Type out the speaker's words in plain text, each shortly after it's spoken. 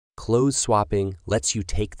Clothes swapping lets you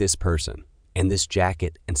take this person and this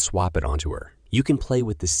jacket and swap it onto her. You can play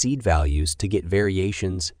with the seed values to get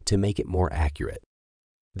variations to make it more accurate.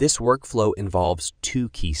 This workflow involves 2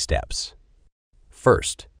 key steps.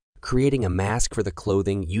 First, creating a mask for the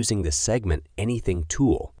clothing using the Segment Anything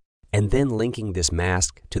tool, and then linking this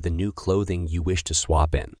mask to the new clothing you wish to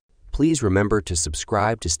swap in. Please remember to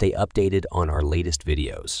subscribe to stay updated on our latest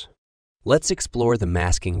videos. Let's explore the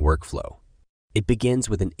masking workflow. It begins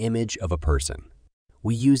with an image of a person.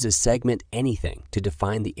 We use a Segment Anything to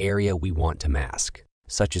define the area we want to mask,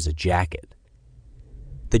 such as a jacket.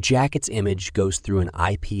 The jacket's image goes through an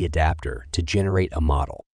IPAdapter to generate a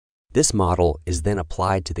model. This model is then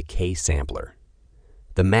applied to the K-sampler.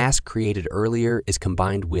 The mask created earlier is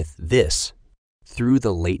combined with this through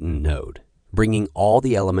the latent node, bringing all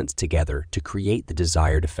the elements together to create the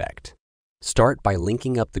desired effect. Start by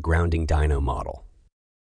linking up the grounding Dino model.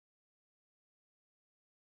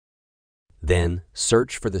 Then,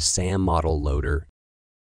 search for the SAM model loader.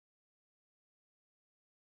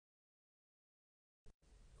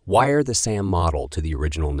 Wire the SAM model to the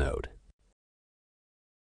original node.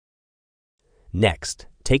 Next,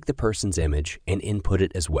 take the person's image and input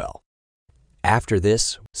it as well. After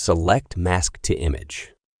this, select Mask to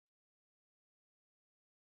Image.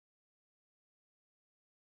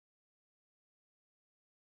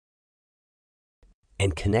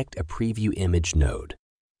 And connect a Preview Image node.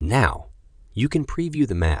 Now, you can preview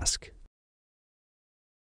the mask.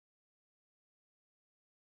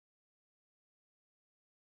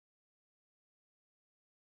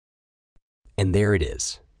 And there it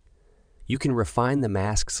is. You can refine the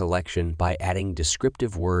mask selection by adding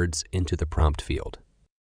descriptive words into the prompt field.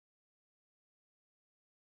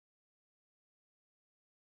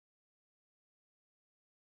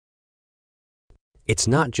 It's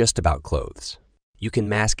not just about clothes. You can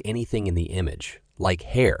mask anything in the image, like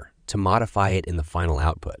hair, to modify it in the final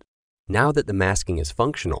output. Now that the masking is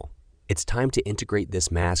functional, it's time to integrate this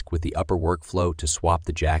mask with the upper workflow to swap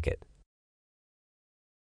the jacket.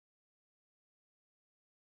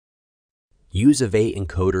 Use a V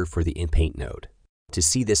encoder for the InPaint node. To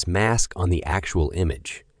see this mask on the actual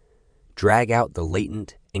image, drag out the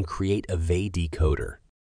latent and create a V decoder,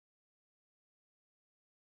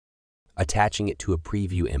 attaching it to a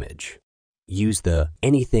preview image. Use the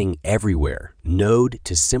Anything Everywhere node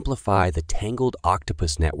to simplify the tangled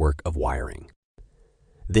octopus network of wiring.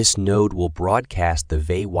 This node will broadcast the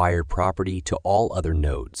V wire property to all other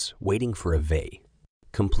nodes, waiting for a V.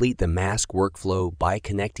 Complete the mask workflow by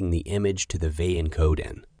connecting the image to the V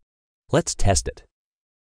encode-in. Let's test it.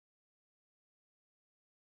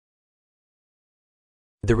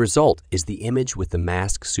 The result is the image with the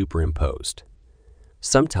mask superimposed.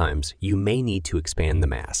 Sometimes you may need to expand the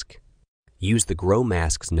mask. Use the Grow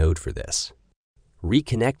Masks node for this.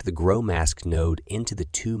 Reconnect the Grow Mask node into the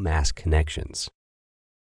 2 mask connections.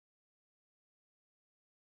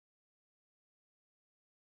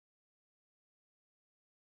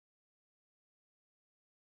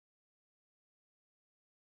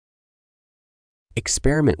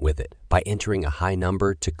 Experiment with it by entering a high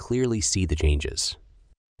number to clearly see the changes.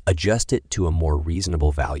 Adjust it to a more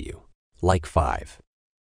reasonable value, like 5.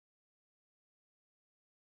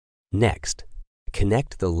 Next,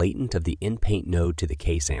 connect the latent of the InPaint node to the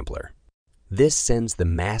K-sampler. This sends the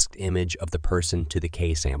masked image of the person to the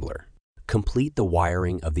K-sampler. Complete the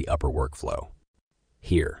wiring of the upper workflow.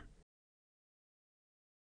 Here.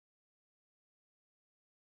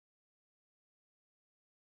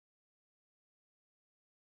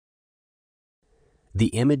 The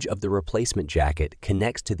image of the replacement jacket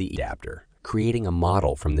connects to the adapter, creating a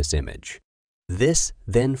model from this image. This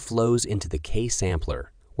then flows into the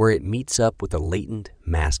K-sampler, where it meets up with a latent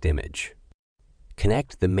masked image.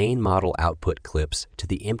 Connect the main model output clips to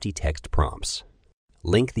the empty text prompts.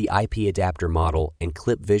 Link the IPAdapter model and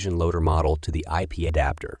Clipvision loader model to the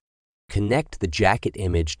IPAdapter. Connect the jacket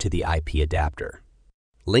image to the IPAdapter.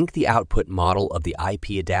 Link the output model of the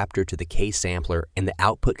IPAdapter to the K-sampler and the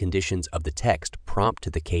output conditions of the text prompt to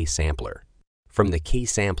the K-sampler. From the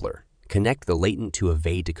K-sampler, connect the latent to a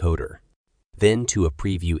V decoder, then to a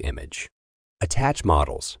preview image. Attach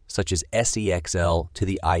models, such as SEXL, to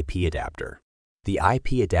the IPAdapter. The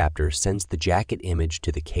IPAdapter sends the jacket image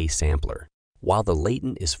to the K-sampler, while the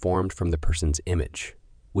latent is formed from the person's image,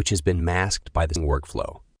 which has been masked by the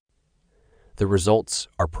workflow. The results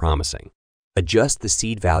are promising. Adjust the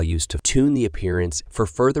seed values to tune the appearance. For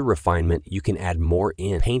further refinement, you can add more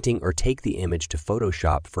in painting or take the image to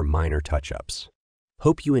Photoshop for minor touch-ups.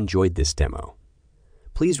 Hope you enjoyed this demo.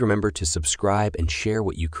 Please remember to subscribe and share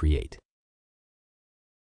what you create.